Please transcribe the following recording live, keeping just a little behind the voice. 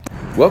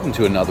Welcome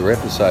to another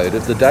episode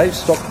of the Dave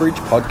Stockbridge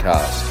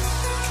Podcast.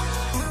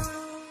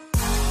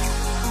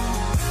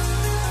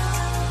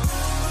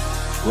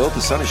 Well,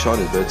 the sun is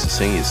shining, birds are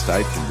singing as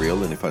Dave from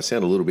Real, and if I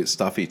sound a little bit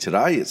stuffy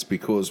today, it's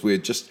because we're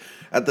just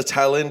at the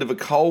tail end of a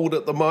cold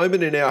at the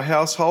moment in our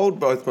household.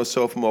 Both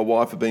myself and my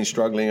wife have been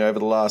struggling over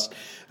the last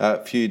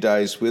few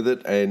days with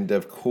it, and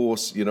of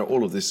course, you know,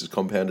 all of this is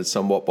compounded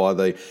somewhat by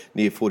the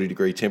near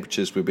 40-degree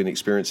temperatures we've been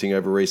experiencing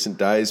over recent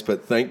days,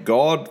 but thank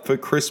God for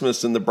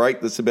Christmas and the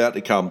break that's about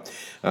to come.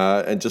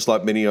 And just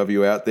like many of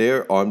you out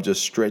there, I'm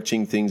just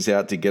stretching things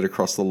out to get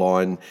across the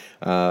line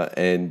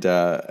and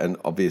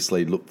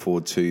obviously look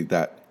forward to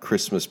that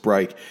Christmas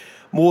break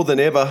more than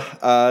ever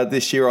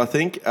this year. I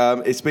think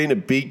it's been a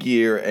big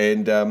year,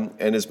 and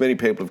as many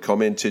people have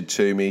commented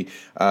to me,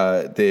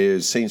 there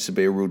seems to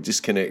be a real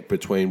disconnect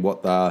between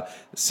what they're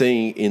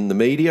seeing in the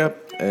media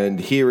and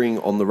hearing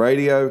on the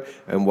radio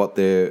and what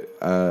they're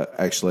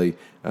actually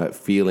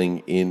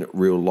feeling in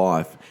real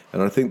life.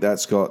 And I think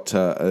that's got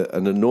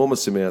an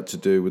enormous amount to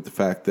do with the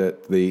fact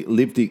that the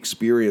lived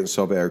experience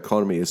of our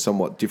economy is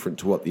somewhat different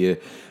to what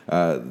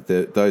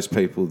those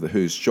people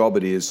whose job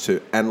it is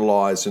to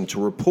analyse and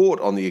to report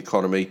on the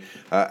economy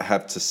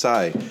have to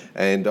say.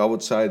 And I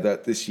would say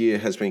that this year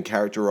has been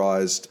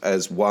characterised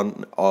as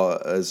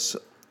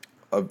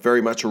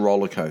very much a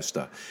roller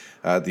coaster.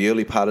 The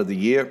early part of the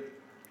year,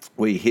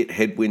 we hit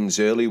headwinds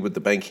early with the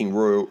Banking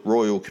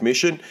Royal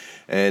Commission,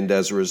 and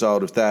as a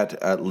result of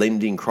that,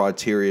 lending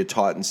criteria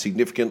tightened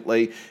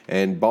significantly,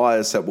 and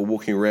buyers that were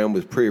walking around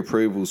with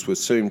pre-approvals were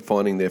soon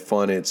finding their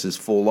finances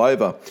fall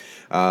over.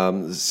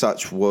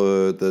 Such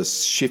were the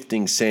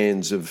shifting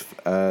sands of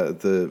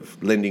the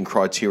lending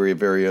criteria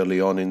very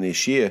early on in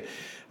this year.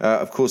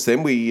 Of course,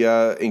 then we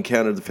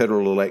encountered the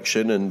federal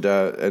election,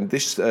 and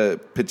this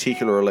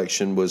particular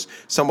election was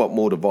somewhat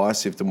more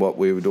divisive than what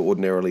we would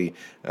ordinarily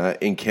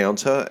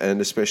encounter, and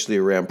especially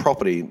around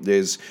property.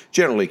 There's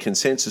generally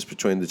consensus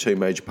between the two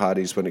major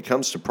parties when it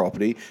comes to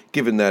property,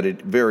 given that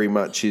it very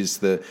much is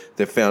the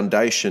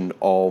foundation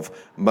of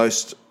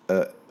most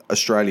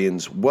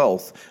Australians'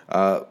 wealth.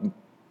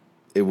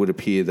 It would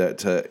appear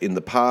that in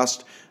the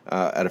past,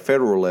 at a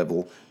federal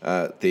level,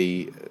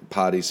 the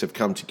parties have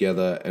come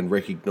together and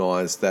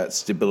recognised that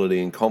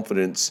stability and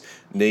confidence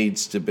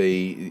needs to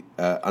be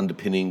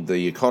underpinning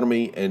the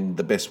economy, and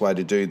the best way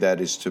to do that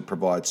is to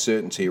provide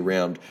certainty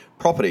around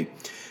property.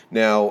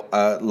 Now,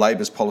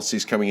 Labor's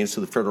policies coming into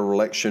the federal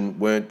election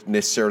weren't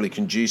necessarily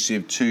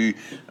conducive to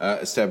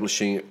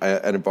establishing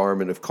an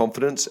environment of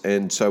confidence,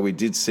 and so we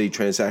did see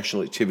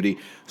transactional activity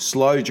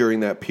slow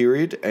during that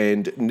period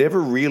and never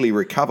really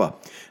recover,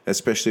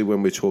 especially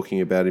when we're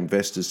talking about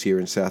investors here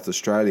in South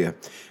Australia.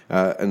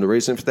 And the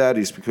reason for that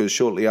is because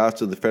shortly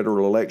after the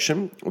federal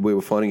election, we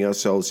were finding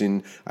ourselves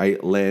in a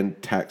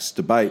land tax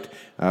debate,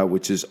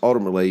 which has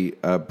ultimately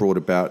brought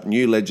about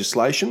new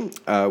legislation,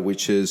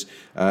 which has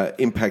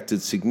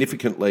impacted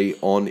significantly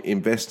on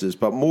investors.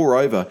 But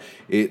moreover,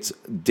 it's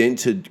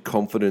dented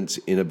confidence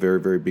in a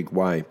very, very big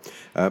way,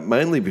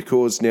 mainly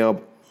because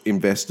now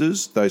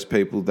investors, those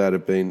people that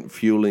have been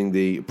fueling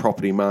the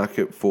property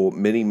market for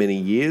many, many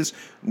years,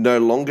 no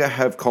longer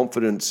have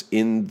confidence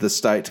in the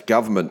state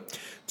government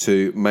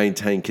to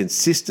maintain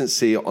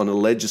consistency on a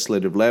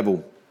legislative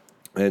level,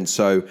 and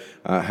so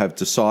have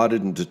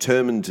decided and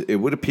determined, it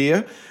would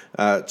appear,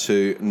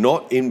 to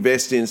not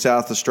invest in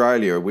South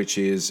Australia, which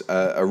is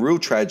a real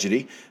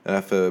tragedy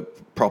for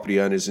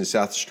property owners in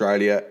South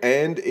Australia,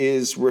 and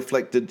is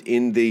reflected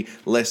in the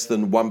less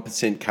than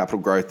 1% capital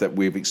growth that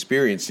we've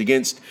experienced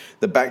against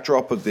the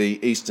backdrop of the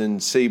eastern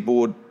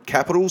seaboard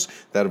capitals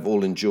that have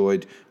all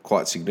enjoyed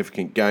quite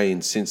significant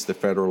gains since the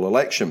federal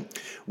election.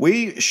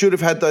 We should have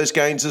had those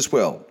gains as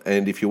well,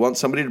 and if you want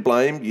somebody to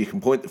blame, you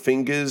can point the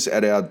fingers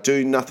at our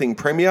do-nothing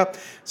Premier,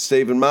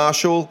 Stephen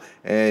Marshall,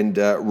 and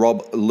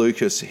Rob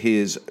Lucas,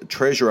 his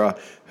Treasurer,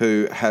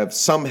 who have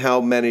somehow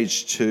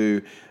managed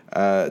to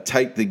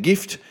take the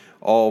gift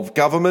of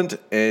government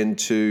and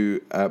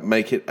to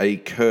make it a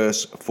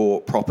curse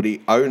for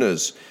property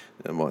owners.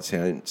 That might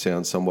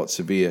sound somewhat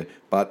severe,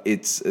 but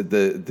it's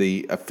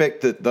the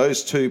effect that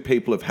those two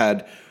people have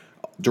had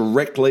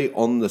directly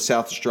on the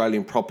South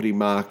Australian property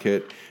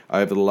market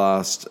over the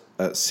last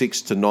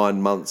 6 to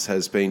 9 months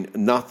has been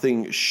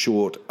nothing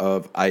short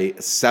of a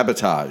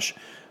sabotage.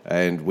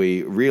 And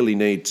we really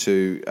need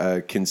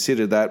to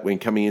consider that when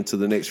coming into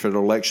the next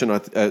federal election,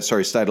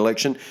 state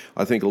election.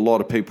 I think a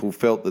lot of people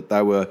felt that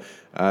they were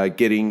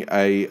getting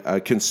a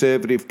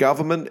conservative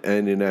government,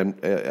 and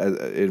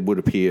it would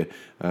appear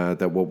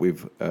that what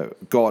we've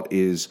got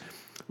is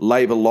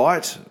Labor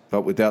light,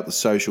 but without the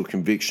social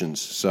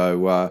convictions.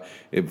 So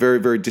very,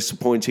 very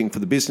disappointing for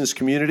the business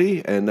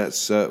community, and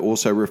that's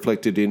also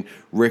reflected in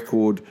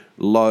record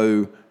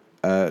low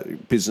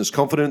business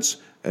confidence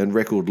and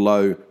record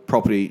low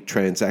property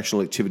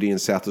transactional activity in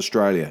South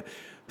Australia.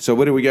 So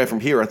where do we go from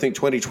here? I think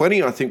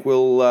 2020,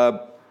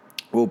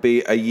 will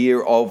be a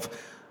year of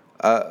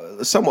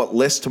somewhat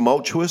less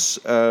tumultuous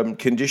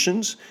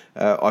conditions.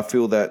 I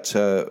feel that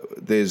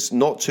there's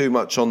not too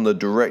much on the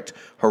direct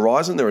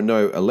horizon. There are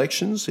no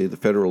elections, either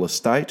federal or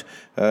state,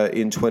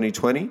 in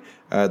 2020.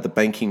 The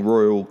Banking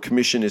Royal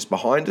Commission is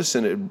behind us,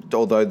 and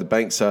although the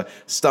banks are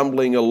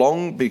stumbling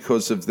along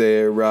because of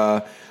their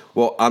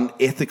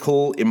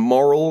unethical,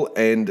 immoral,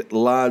 and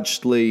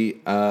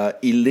largely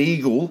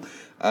illegal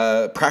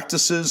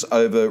practices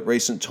over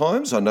recent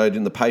times. I noted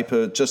in the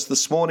paper just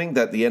this morning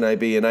that the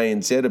NAB and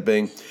ANZ are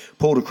being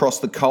pulled across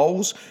the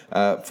coals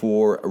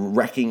for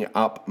racking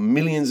up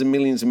millions and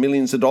millions and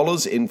millions of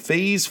dollars in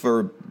fees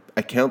for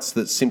accounts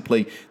that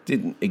simply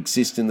didn't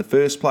exist in the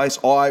first place.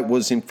 I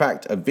was, in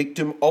fact, a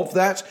victim of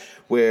that,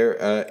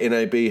 where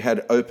NAB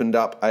had opened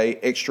up a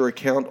extra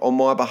account on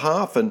my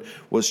behalf and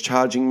was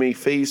charging me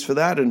fees for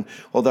that. And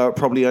although it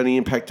probably only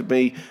impacted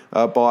me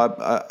by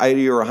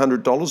 $80 or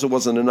 $100, it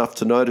wasn't enough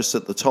to notice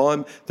at the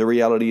time. The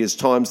reality is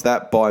times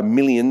that by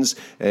millions,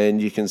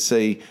 and you can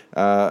see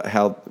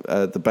how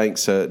the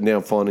banks are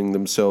now finding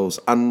themselves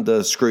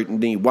under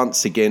scrutiny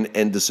once again,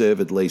 and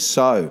deservedly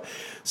so.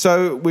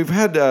 So we've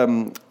had,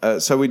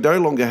 so we no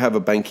longer have a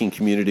banking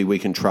community we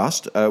can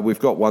trust. We've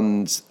got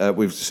ones,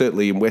 we've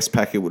certainly in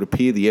Westpac, it would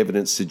appear the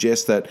evidence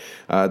suggests that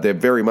they're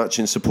very much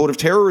in support of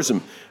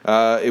terrorism,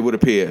 it would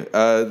appear.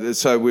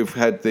 So we've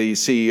had the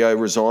CEO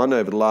resign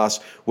over the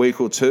last week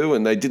or two,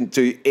 and they didn't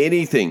do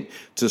anything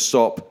to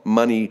stop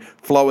money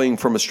flowing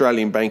from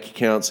Australian bank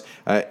accounts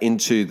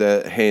into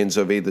the hands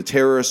of either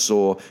terrorists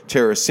or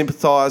terrorist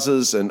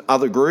sympathisers and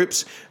other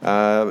groups. There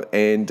are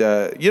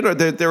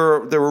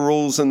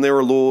rules and there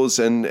are laws,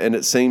 and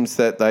it seems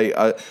that they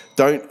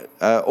don't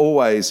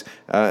always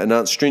and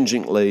aren't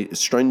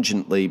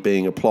stringently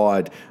being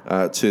applied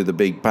to the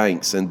big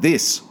banks. And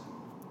this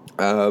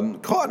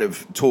kind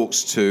of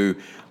talks to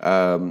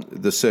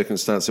the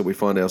circumstance that we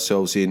find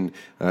ourselves in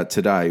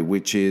today,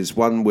 which is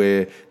one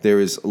where there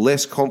is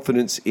less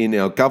confidence in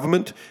our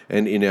government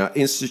and in our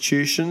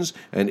institutions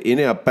and in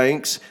our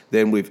banks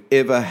than we've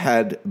ever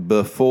had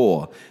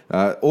before.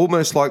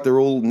 Almost like they're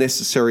all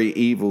necessary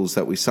evils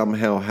that we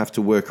somehow have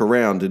to work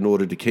around in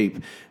order to keep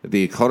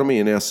the economy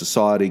and our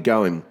society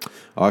going.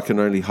 I can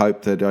only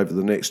hope that over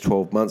the next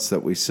 12 months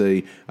that we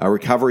see a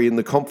recovery in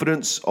the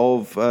confidence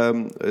of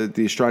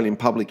the Australian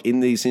public in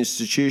these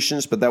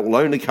institutions, but that will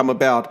only come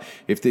about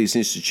if these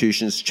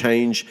institutions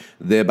change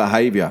their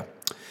behaviour.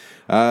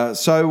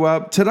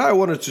 So today I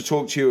wanted to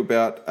talk to you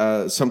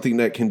about something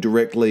that can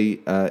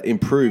directly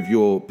improve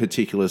your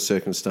particular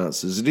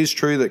circumstances. It is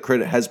true that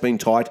credit has been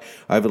tight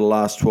over the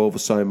last 12 or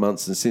so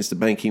months, and since the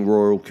Banking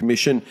Royal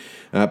Commission,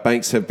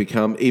 banks have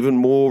become even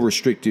more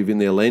restrictive in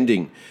their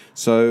lending.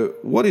 So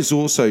what is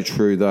also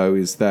true, though,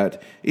 is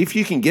that if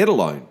you can get a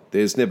loan,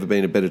 there's never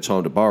been a better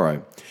time to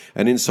borrow.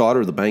 An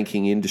insider of the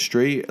banking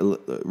industry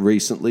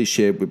recently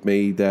shared with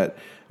me that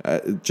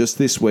just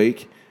this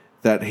week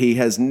that he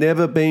has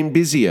never been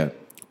busier,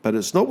 but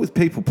it's not with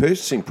people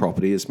purchasing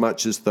property as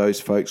much as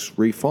those folks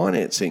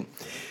refinancing.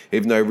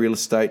 Even though real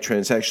estate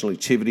transactional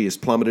activity has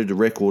plummeted to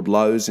record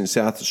lows in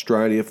South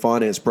Australia,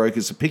 finance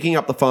brokers are picking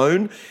up the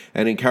phone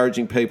and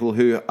encouraging people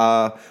who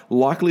are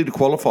likely to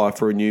qualify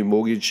for a new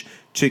mortgage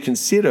to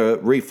consider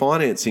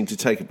refinancing to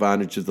take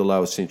advantage of the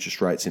lowest interest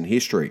rates in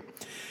history.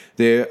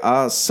 There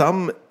are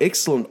some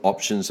excellent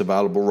options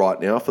available right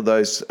now for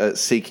those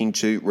seeking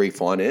to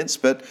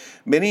refinance, but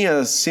many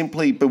are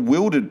simply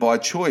bewildered by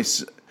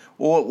choice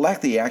or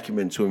lack the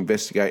acumen to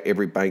investigate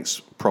every bank's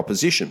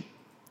proposition.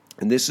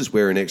 And this is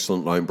where an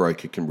excellent loan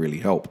broker can really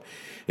help.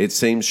 It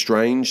seems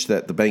strange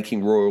that the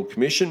Banking Royal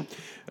Commission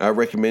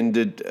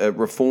recommended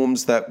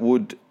reforms that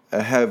would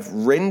have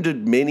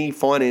rendered many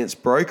finance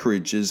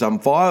brokerages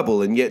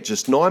unviable, and yet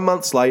just 9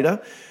 months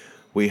later,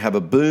 we have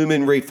a boom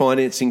in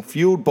refinancing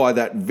fueled by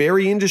that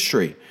very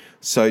industry,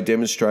 so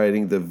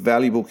demonstrating the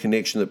valuable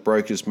connection that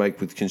brokers make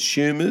with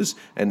consumers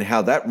and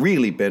how that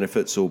really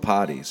benefits all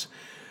parties.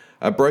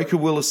 A broker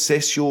will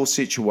assess your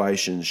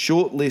situation,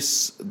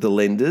 shortlist the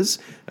lenders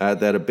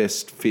that are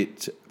best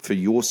fit for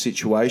your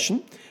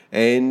situation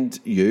and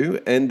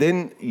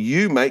then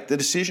you make the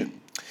decision.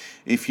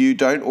 If you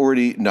don't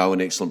already know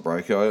an excellent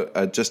broker,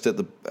 just at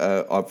the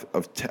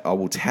I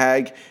will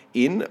tag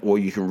in, or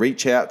you can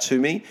reach out to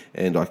me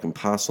and I can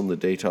pass on the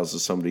details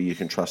of somebody you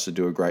can trust to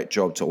do a great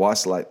job to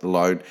isolate the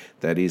loan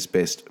that is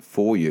best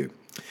for you.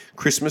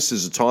 Christmas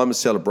is a time of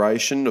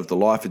celebration of the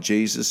life of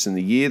Jesus in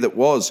the year that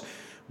was,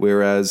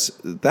 whereas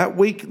that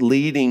week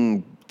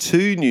leading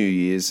to New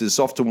Year's is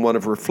often one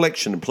of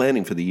reflection and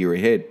planning for the year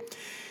ahead.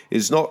 It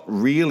is not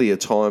really a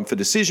time for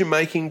decision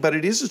making, but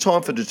it is a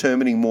time for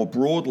determining more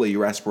broadly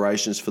your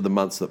aspirations for the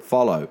months that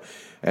follow.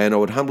 And I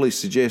would humbly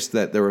suggest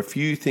that there are a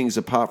few things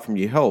apart from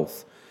your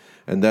health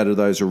and that of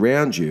those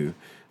around you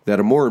that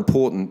are more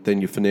important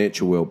than your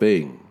financial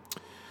well-being.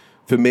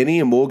 For many,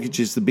 a mortgage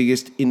is the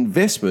biggest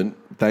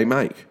investment they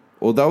make.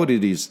 Although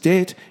it is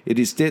debt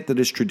that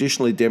has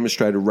traditionally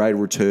demonstrated a rate of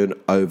return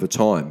over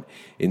time.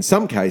 In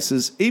some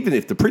cases, even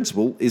if the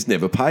principal is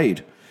never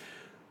paid.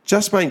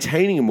 Just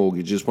maintaining a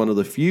mortgage is one of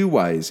the few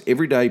ways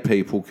everyday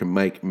people can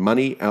make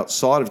money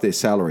outside of their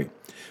salary.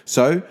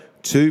 So,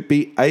 to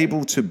be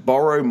able to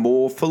borrow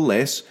more for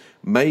less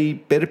may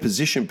better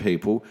position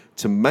people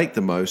to make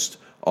the most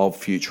of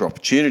future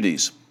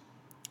opportunities.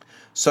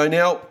 So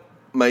now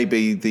may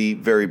be the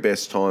very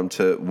best time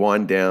to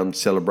wind down,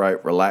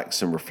 celebrate,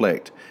 relax and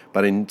reflect.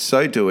 But in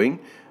so doing,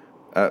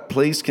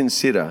 please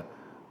consider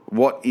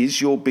what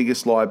is your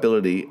biggest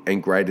liability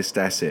and greatest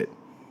asset,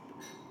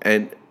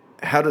 and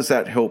how does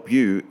that help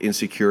you in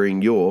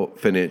securing your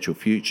financial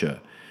future?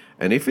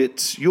 And if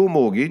it's your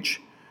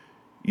mortgage,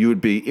 you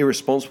would be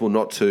irresponsible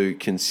not to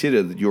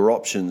consider your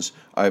options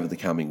over the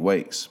coming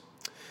weeks.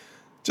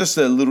 Just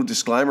a little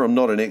disclaimer, I'm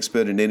not an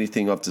expert in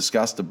anything I've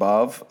discussed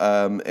above,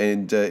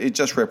 and it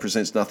just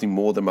represents nothing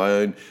more than my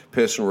own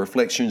personal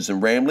reflections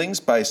and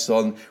ramblings based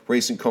on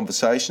recent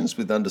conversations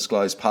with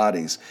undisclosed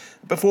parties.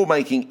 Before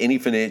making any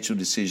financial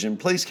decision,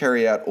 please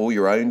carry out all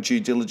your own due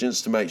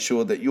diligence to make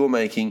sure that you're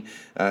making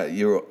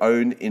your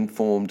own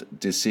informed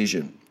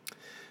decision.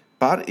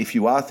 But if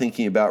you are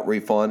thinking about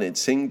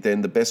refinancing,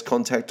 then the best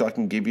contact I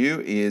can give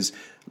you is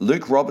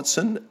Luke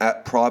Robertson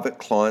at Private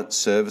Client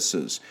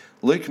Services.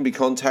 Luke can be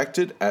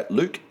contacted at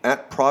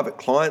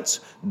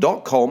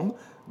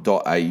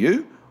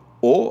luke@privateclients.com.au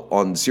or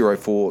on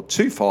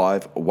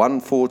 0425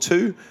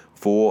 142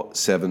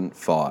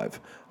 475.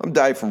 I'm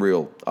Dave from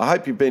Real. I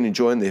hope you've been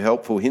enjoying the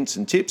helpful hints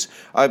and tips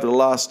over the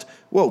last,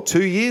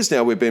 2 years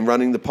now we've been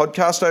running the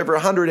podcast, over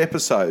 100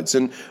 episodes.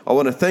 And I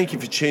want to thank you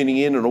for tuning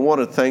in, and I want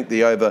to thank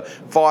the over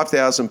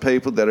 5,000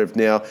 people that have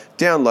now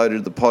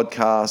downloaded the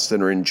podcast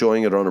and are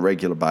enjoying it on a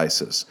regular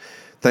basis.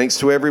 Thanks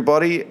to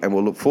everybody, and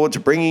we'll look forward to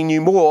bringing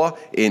you more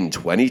in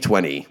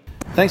 2020.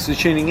 Thanks for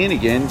tuning in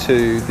again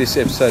to this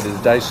episode of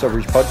the Dave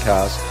Stockbridge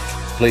Podcast.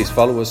 Please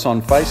follow us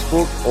on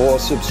Facebook or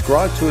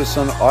subscribe to us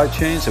on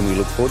iTunes, and we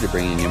look forward to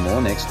bringing you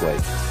more next week.